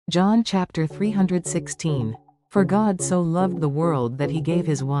John chapter 316. For God so loved the world that he gave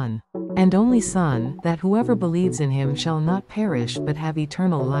his one and only Son, that whoever believes in him shall not perish but have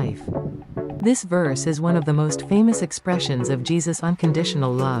eternal life. This verse is one of the most famous expressions of Jesus'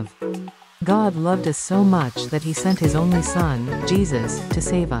 unconditional love. God loved us so much that he sent his only Son, Jesus, to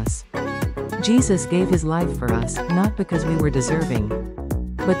save us. Jesus gave his life for us, not because we were deserving,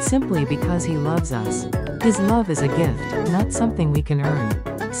 but simply because he loves us. His love is a gift, not something we can earn.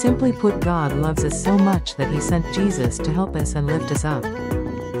 Simply put, God loves us so much that he sent Jesus to help us and lift us up,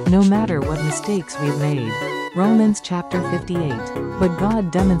 no matter what mistakes we've made. Romans chapter 58. But God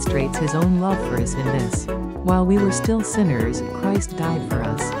demonstrates his own love for us in this: while we were still sinners, Christ died for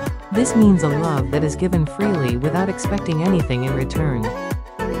us. This means a love that is given freely without expecting anything in return.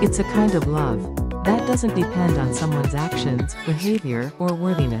 It's a kind of love that doesn't depend on someone's actions, behavior, or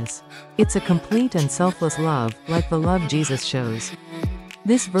worthiness. It's a complete and selfless love, like the love Jesus shows.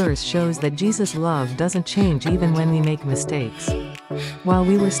 This verse shows that Jesus' love doesn't change even when we make mistakes. While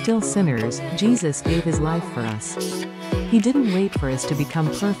we were still sinners, Jesus gave his life for us. He didn't wait for us to become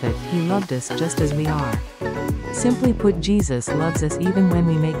perfect, he loved us just as we are. Simply put, Jesus loves us even when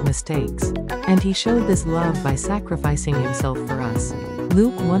we make mistakes. And he showed this love by sacrificing himself for us.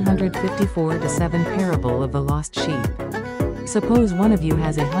 Luke 154-7 Parable of the Lost Sheep. Suppose one of you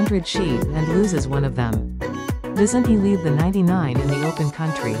has 100 sheep and loses one of them. Doesn't he leave the 99 in the open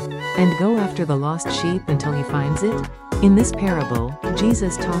country and go after the lost sheep until he finds it? In this parable,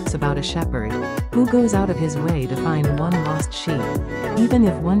 Jesus talks about a shepherd who goes out of his way to find one lost sheep. Even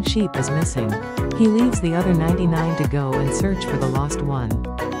if one sheep is missing, he leaves the other 99 to go and search for the lost one.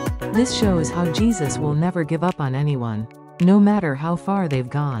 This shows how Jesus will never give up on anyone, no matter how far they've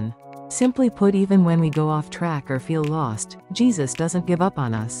gone. Simply put, even when we go off track or feel lost, Jesus doesn't give up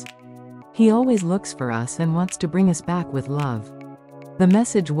on us. He always looks for us and wants to bring us back with love. The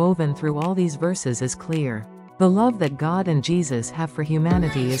message woven through all these verses is clear. The love that God and Jesus have for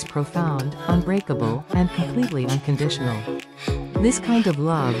humanity is profound, unbreakable, and completely unconditional. This kind of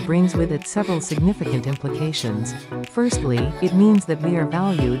love brings with it several significant implications. Firstly, it means that we are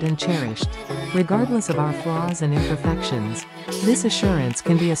valued and cherished, regardless of our flaws and imperfections. This assurance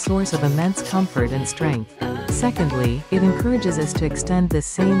can be a source of immense comfort and strength. Secondly, it encourages us to extend this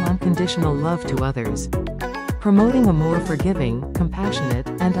same unconditional love to others, promoting a more forgiving, compassionate,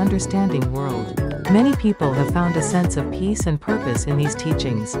 and understanding world. Many people have found a sense of peace and purpose in these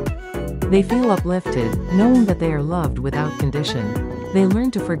teachings. They feel uplifted, knowing that they are loved without condition. They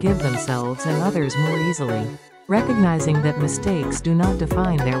learn to forgive themselves and others more easily, recognizing that mistakes do not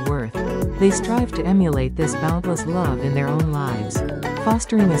define their worth. They strive to emulate this boundless love in their own lives,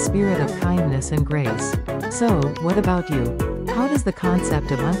 fostering a spirit of kindness and grace. So, what about you? How does the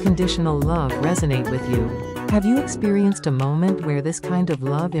concept of unconditional love resonate with you? Have you experienced a moment where this kind of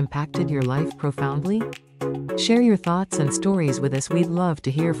love impacted your life profoundly? Share your thoughts and stories with us, we'd love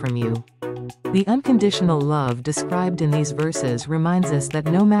to hear from you. The unconditional love described in these verses reminds us that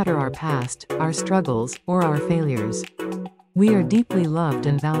no matter our past, our struggles, or our failures, we are deeply loved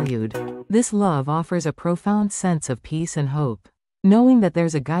and valued. This love offers a profound sense of peace and hope, knowing that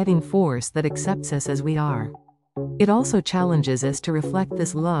there's a guiding force that accepts us as we are. It also challenges us to reflect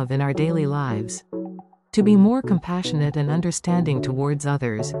this love in our daily lives, to be more compassionate and understanding towards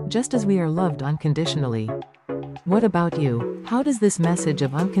others, just as we are loved unconditionally. What about you? How does this message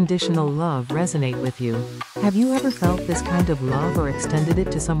of unconditional love resonate with you? Have you ever felt this kind of love or extended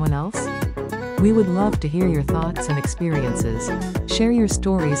it to someone else? We would love to hear your thoughts and experiences. Share your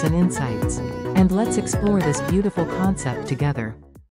stories and insights, and let's explore this beautiful concept together.